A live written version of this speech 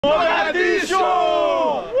Mogadishu!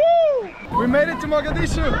 Woo! We made it to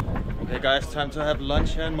Mogadishu! Okay guys, time to have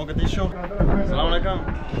lunch here in Mogadishu. Assalamu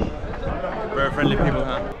alaikum. Very friendly people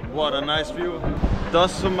here. What a nice view.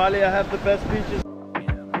 Does Somalia have the best beaches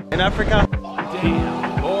in Africa?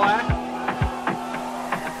 Damn, boy!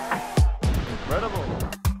 Incredible.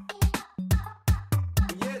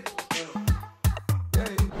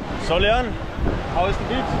 So Leon, how is the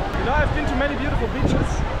beach? You know, I've been to many beautiful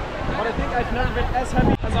beaches, but I think I've never been as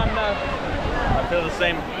happy as I'm now. I feel the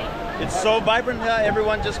same. It's so vibrant here,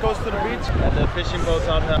 everyone just goes to the beach. And the fishing boats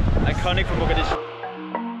out here, iconic for Mogadishu.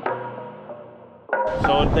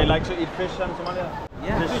 So they like to eat fish in Somalia?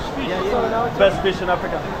 Yeah. Fish. Yeah. Best fish in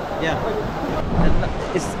Africa? Yeah.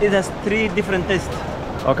 It has 3 different tastes.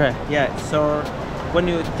 Okay. Yeah, so when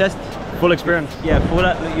you test, Full experience? yeah,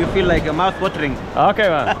 you feel like a mouth watering. Okay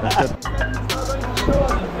man, that's good.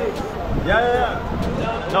 Yeah.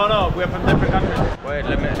 No, we're from different countries. Wait,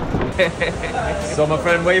 let me. So my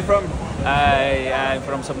friend, where are you from? I'm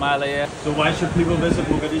from Somalia. So why should people visit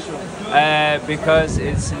Mogadishu? Because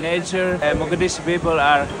it's nature. Mogadishu people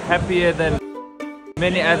are happier than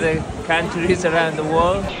many other countries around the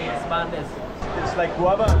world. It's like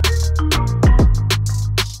guava.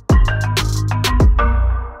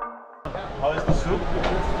 How is the soup?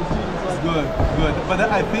 It's good. But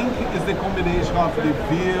I think it's the combination of the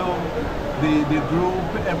view, the group,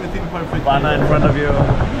 everything perfect. Banana in front of you.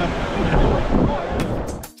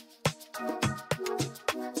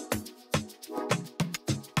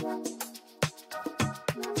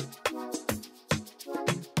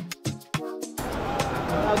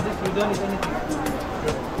 You don't eat anything.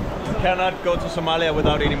 You cannot go to Somalia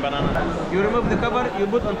without eating banana. You remove the cover, you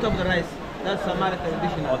put on top the rice. That's Somali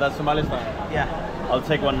traditional. Oh, that's Somali style. Yeah. I'll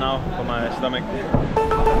take one now for my stomach.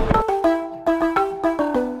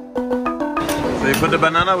 So you put the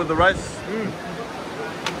banana with the rice.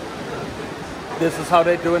 This is how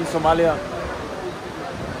they do in Somalia.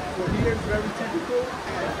 So here it's very typical.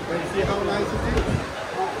 And see how nice it is?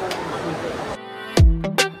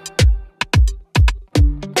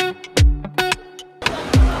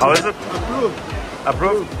 How is it? Approved.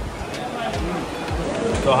 Approved.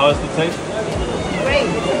 So how is the taste? Great.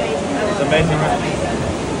 It's amazing, right?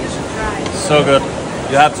 You should try. So good.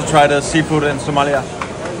 You have to try the seafood in Somalia.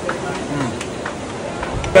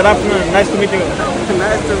 Good afternoon. Nice to meet you.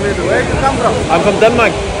 Nice to meet you. Where do you come from? I'm from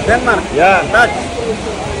Denmark. Denmark. Yeah. Dutch.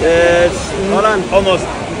 It's Holland. almost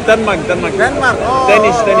Denmark. Denmark. Oh,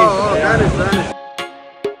 Danish. Danish.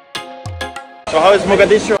 So how is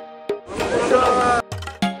Mogadishu?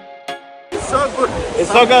 It's so good.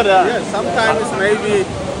 It's so good. Yeah, sometimes maybe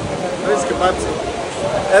risky, but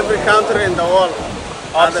every country in the world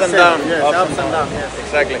Ups and downs. Yes, ups and downs. Yes.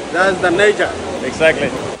 Exactly. That's the nature. Exactly.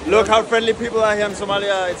 Look how friendly people are here in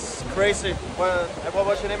Somalia. It's crazy. What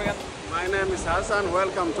was your name again? My name is Hassan.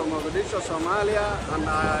 Welcome to Mogadishu, Somalia, and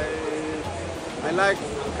I like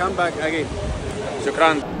to come back again.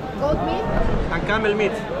 Shukran. Goat meat, And camel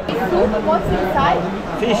meat, soup, what's inside?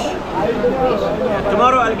 fish. Yeah.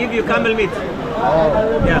 Tomorrow I'll give you camel meat.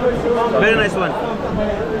 Yeah, very nice one.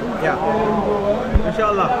 Yeah.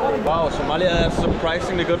 Inshallah. Wow, Somalia has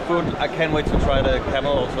surprisingly good food. I can't wait to try the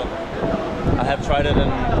camel also. I have tried it in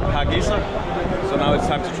Hargeisa, so now it's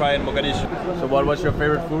time to try it in Mogadishu. So what was your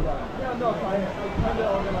favorite food?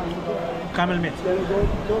 Camel meat.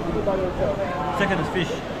 Second is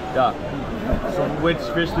fish. Yeah. So which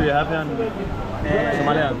fish do you have here in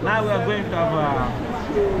Somalia? Now we are going to have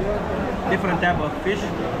a different type of fish,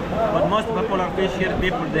 but most popular fish here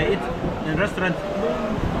people they eat in restaurant.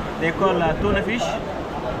 They call tuna fish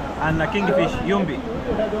and kingfish, yumbi.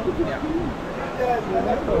 Yeah.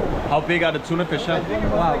 How big are the tuna fish here?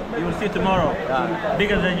 Wow, you will see tomorrow. Yeah.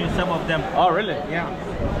 Bigger than you, some of them. Oh really? Yeah,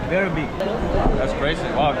 very big. That's crazy.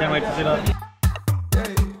 Wow, I can't wait to see that.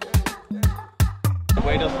 The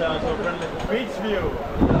waiters there are so friendly. Beach view.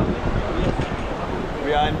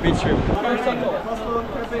 We are in beach view.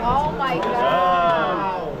 Oh my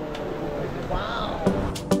god.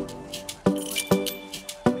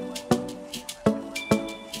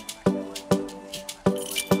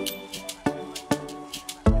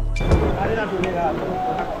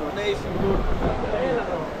 Amazing food.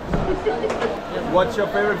 What's your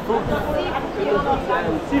favorite food?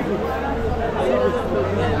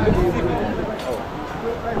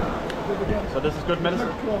 So this is good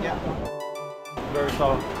medicine? Yeah. Very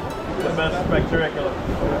sour. The best bacteria killer.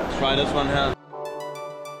 Try this one here.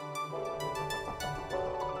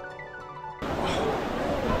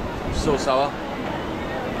 So sour.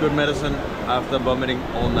 Good medicine after vomiting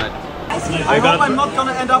all night. I hope I'm not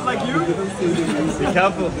gonna end up like you. Be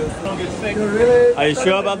careful. Are you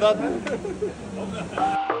sure about that?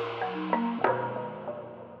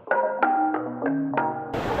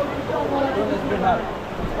 have.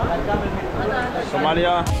 Like camel meat.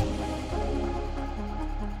 Somalia.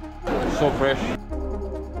 So fresh.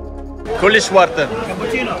 Kullish water.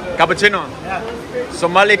 Cappuccino. Cappuccino. Yeah.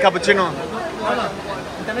 Somali cappuccino. No.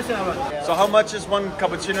 International one. So how much is one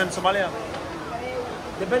cappuccino in Somalia?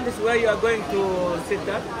 Depends where you are going to sit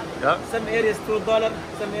at. Yeah. Some areas $2,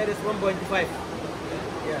 some areas 1.5.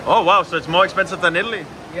 Oh wow, so it's more expensive than Italy.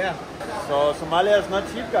 Yeah. So Somalia is not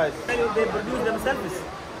cheap, guys. They produce themselves.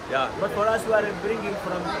 Yeah. But for us, we are bringing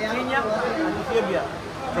from Kenya and Ethiopia.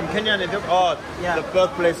 From Kenya and Ethiopia. Oh, Yeah. the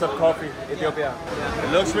birthplace of coffee, Ethiopia. Yeah.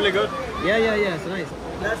 It looks really good. Yeah, it's nice.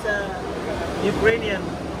 That's a Ukrainian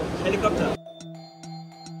helicopter.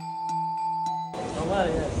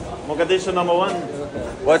 Mogadishu number 1.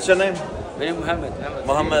 What's your name? محمد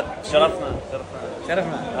Mohammed. Sharafna.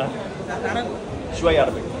 شرفنا شوي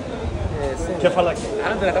عربي. كيف حالك؟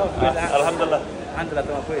 الحمد لله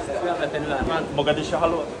تمام كويس الحمد لله. الحمد لله تمام كويس Mogadishu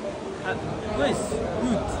حلوة.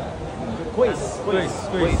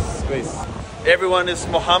 كويس Everyone is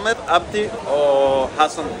Mohammed, Abdi, or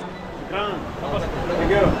Hassan. Shukran.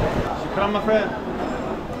 Thank you. Shukran, my friend.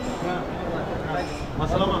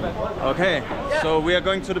 Okay, so we are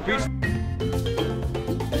going to the beach.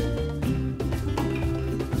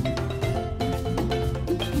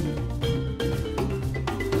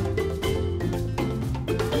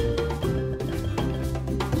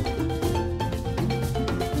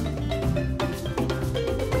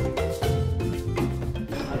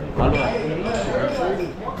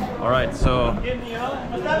 All right, so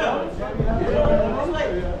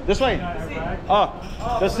this way. Oh,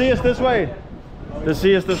 the sea is this way. The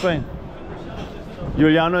sea is this way.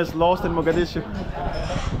 Juliano is lost in Mogadishu.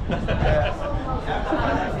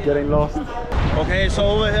 Getting lost. Okay, so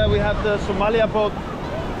over here we have the Somalia boat.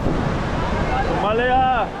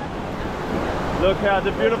 Somalia! Look here,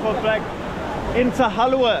 the beautiful flag. Into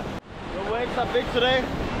Halwa. The waves are big today,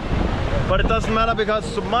 but it doesn't matter because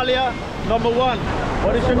Somalia number 1.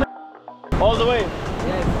 What is your name? All the way.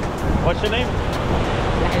 Yes. What's your name?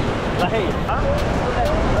 Lahi. Huh?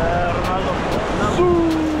 Ronaldo.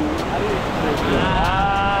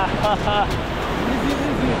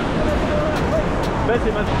 Messi,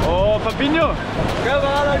 Messi. Oh, Fabinho.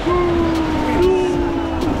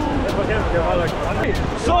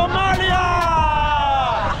 Somalia!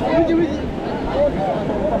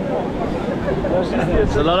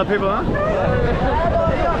 There's a lot of people, huh?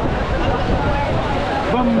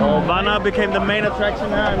 Oh, Bana became the main attraction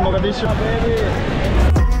here in Mogadishu.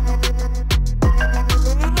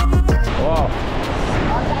 Wow.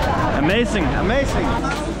 Amazing, amazing.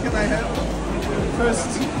 Can I have first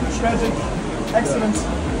tragic accident?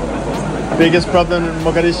 Biggest problem in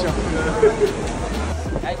Mogadishu.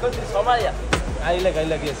 I go to Somalia. I like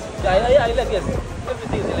yes. I like yes.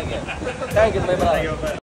 Everything is like yes. Thank you, my brother.